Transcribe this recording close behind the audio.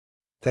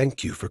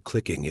Thank you for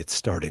clicking It's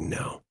Starting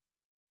Now.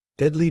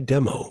 Deadly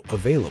Demo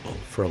available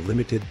for a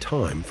limited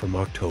time from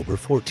October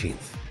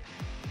 14th.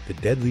 The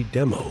Deadly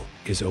Demo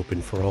is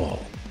open for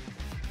all.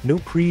 No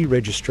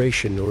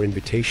pre-registration or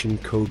invitation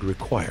code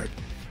required.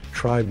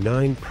 Tribe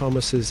 9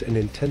 promises an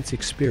intense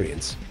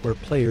experience where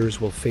players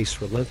will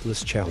face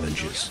relentless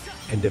challenges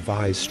and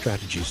devise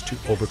strategies to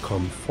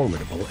overcome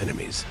formidable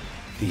enemies.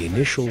 The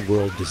initial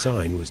world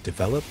design was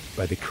developed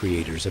by the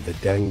creators of the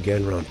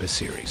Danganronpa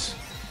series.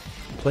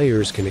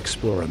 Players can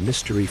explore a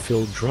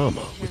mystery-filled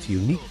drama with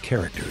unique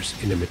characters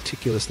in a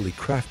meticulously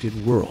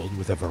crafted world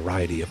with a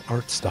variety of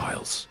art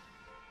styles.